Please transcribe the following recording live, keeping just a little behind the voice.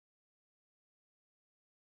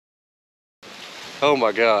Oh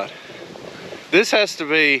my God. This has to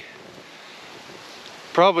be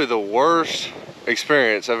probably the worst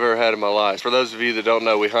experience I've ever had in my life. For those of you that don't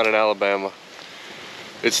know, we hunt in Alabama.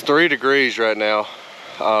 It's 3 degrees right now.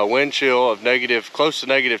 Wind chill of close to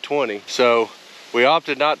negative 20. So we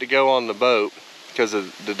opted not to go on the boat because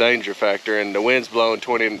of the danger factor, and the wind's blowing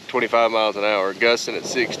 25 miles an hour, gusting at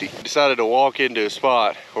 60. Decided to walk into a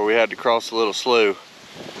spot where we had to cross a little slough.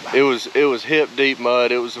 It was hip deep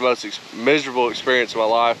mud. It was the most miserable experience of my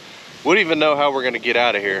life. Wouldn't even know how we're gonna get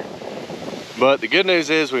out of here. But the good news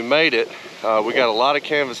is we made it. We got a lot of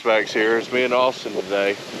canvasbacks here. It's me and Austin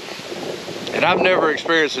today. And I've never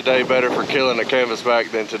experienced a day better for killing a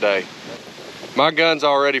canvasback than today. My gun's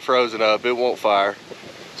already frozen up, it won't fire.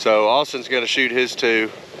 So Austin's gonna shoot his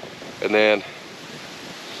too, and then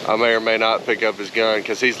I may or may not pick up his gun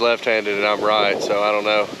because he's left-handed and I'm right, so I don't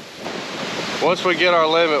know. Once we get our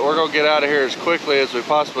limit, we're gonna get out of here as quickly as we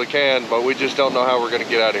possibly can, but we just don't know how we're gonna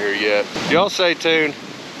get out of here yet. Y'all stay tuned.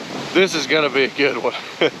 This is gonna be a good one.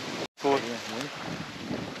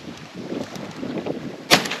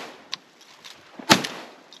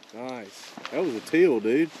 Nice. That was a teal,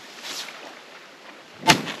 dude.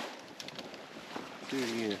 Do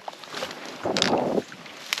it again.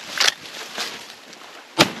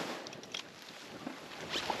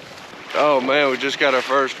 Oh man, we just got our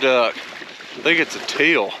first duck. I think it's a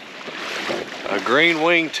teal. A green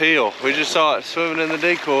wing teal. We just saw it swimming in the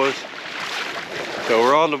decoys. So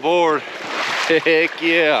we're on the board. Heck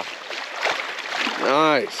yeah.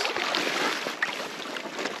 Nice.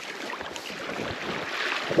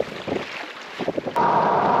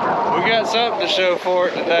 We got something to show for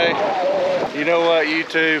it today. You know what,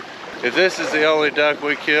 YouTube? If this is the only duck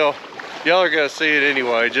we kill, y'all are gonna see it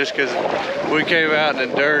anyway, just because we came out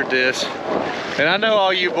and endured this. And I know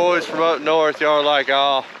all you boys from up north, y'all are like,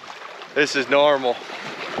 oh, this is normal.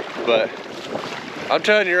 But I'm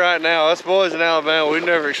telling you right now, us boys in Alabama, we've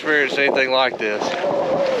never experienced anything like this.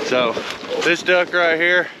 So this duck right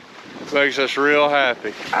here makes us real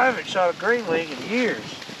happy. I haven't shot a green wing in years.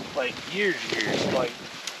 Like years. Like,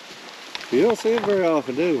 you don't see him very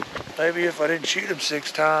often, do you? Maybe if I didn't shoot him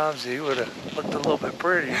 6 times, he would have looked a little bit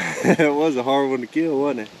prettier. It was a hard one to kill,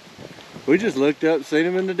 wasn't it? We just looked up, seen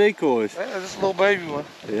him in the decoys. Yeah, this little baby one.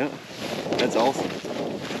 Yeah, that's awesome.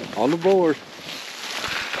 On the board.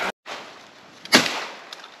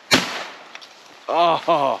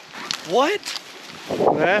 Oh, What?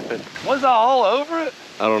 what happened? Was I all over it?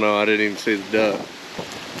 I don't know, I didn't even see the duck.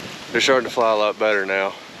 They're starting to fly a lot better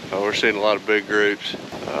now. We're seeing a lot of big groups.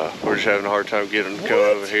 We're just having a hard time getting them to come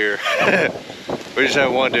over here. We just had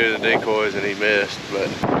one dude in the decoys and he missed, but.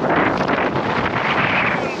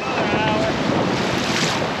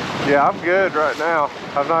 Yeah, I'm good right now.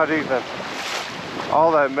 I'm not even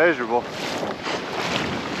all that miserable.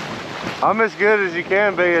 I'm as good as you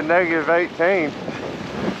can be in negative 18.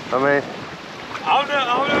 I mean,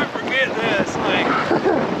 I'll never forget this. Like,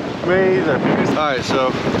 me either. All right,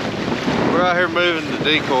 so we're out here moving the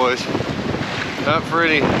decoys. Not for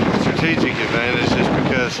any strategic advantage, just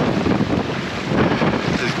because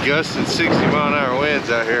it's gusting 60-mile-an-hour winds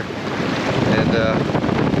out here, and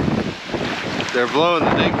they're blowing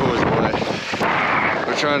the decoys away.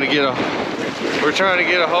 We're trying to get a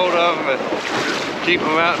hold of them and keep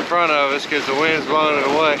them out in front of us because the wind's blowing it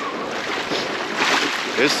away.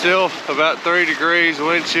 It's still about 3 degrees,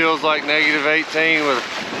 wind chill's like negative 18 with a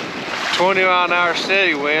 20-mile-an-hour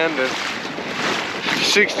steady wind and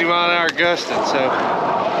 60-mile-an-hour gusting. So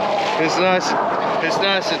it's nice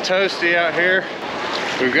and toasty out here.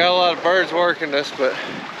 We've got a lot of birds working us, but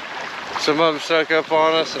some of them stuck up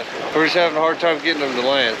on us and we're just having a hard time getting them to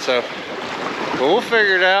land. So but we'll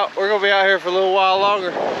figure it out. We're gonna be out here for a little while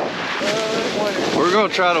longer. We're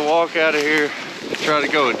gonna try to walk out of here and try to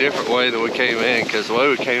go a different way than we came in, because the way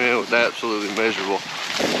we came in was absolutely miserable.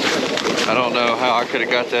 I don't know how I could have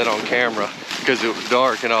got that on camera because it was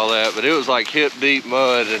dark and all that, but it was like hip deep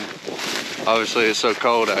mud, and obviously it's so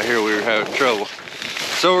cold out here we were having trouble.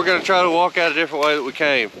 So we're gonna try to walk out a different way that we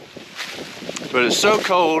came. But it's so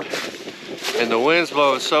cold and the wind's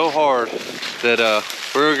blowing so hard that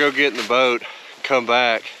we're gonna go get in the boat, come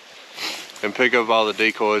back and pick up all the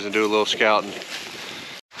decoys and do a little scouting.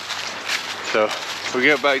 So we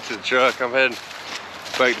get back to the truck. I'm heading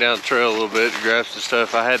back down the trail a little bit to grab some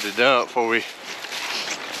stuff I had to dump before we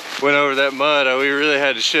went over that mud. We really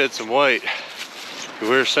had to shed some weight. We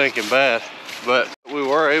were sinking bad, but we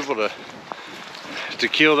were able to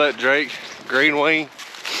kill that Drake green wing,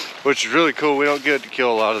 which is really cool. We don't get to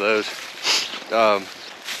kill a lot of those.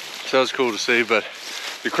 So it's cool to see. But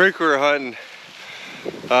the creek we were hunting,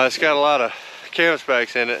 it's got a lot of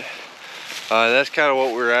canvasbacks in it. That's kind of what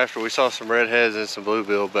we were after. We saw some redheads and some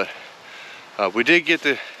bluebill, but we did get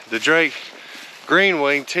the Drake Green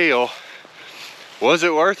Wing Teal. Was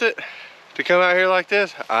it worth it to come out here like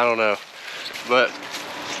this? I don't know, but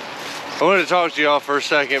I wanted to talk to y'all for a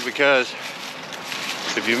second, because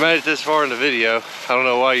if you made it this far in the video, I don't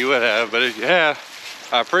know why you would have, but if you have,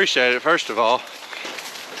 I appreciate it, first of all.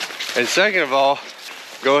 And second of all,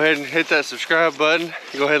 go ahead and hit that subscribe button.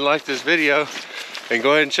 Go ahead and like this video, and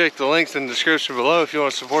go ahead and check the links in the description below if you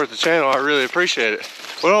want to support the channel. I really appreciate it.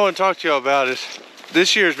 What I want to talk to y'all about is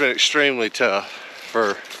this year's been extremely tough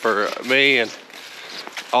for me and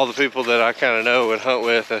all the people that I kind of know and hunt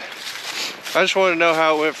with. And I just want to know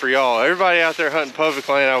how it went for y'all. Everybody out there hunting public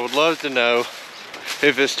land, I would love to know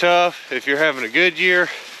if it's tough, if you're having a good year,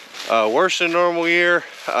 worse than normal year.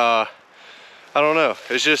 I don't know.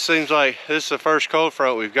 It just seems like this is the first cold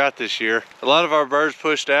front we've got this year. A lot of our birds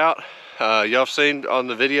pushed out. Y'all seen on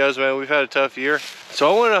the videos, man, we've had a tough year. So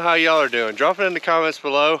I want to know how y'all are doing. Drop it in the comments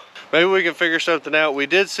below. Maybe we can figure something out. We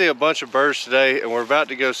did see a bunch of birds today, and we're about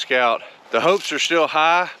to go scout. The hopes are still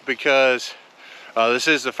high because this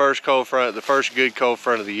is the first cold front, the first good cold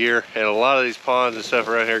front of the year, and a lot of these ponds and stuff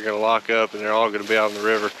around here are going to lock up, and they're all going to be out on the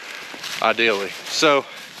river, ideally. So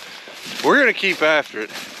we're going to keep after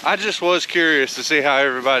it. I just was curious to see how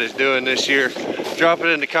everybody's doing this year. Drop it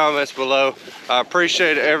in the comments below. I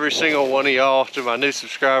appreciate every single one of y'all. To my new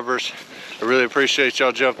subscribers, I really appreciate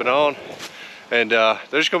y'all jumping on, and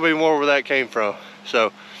there's going to be more where that came from.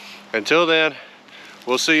 So until then,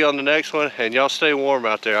 we'll see you on the next one, and y'all stay warm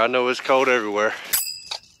out there. I know it's cold everywhere.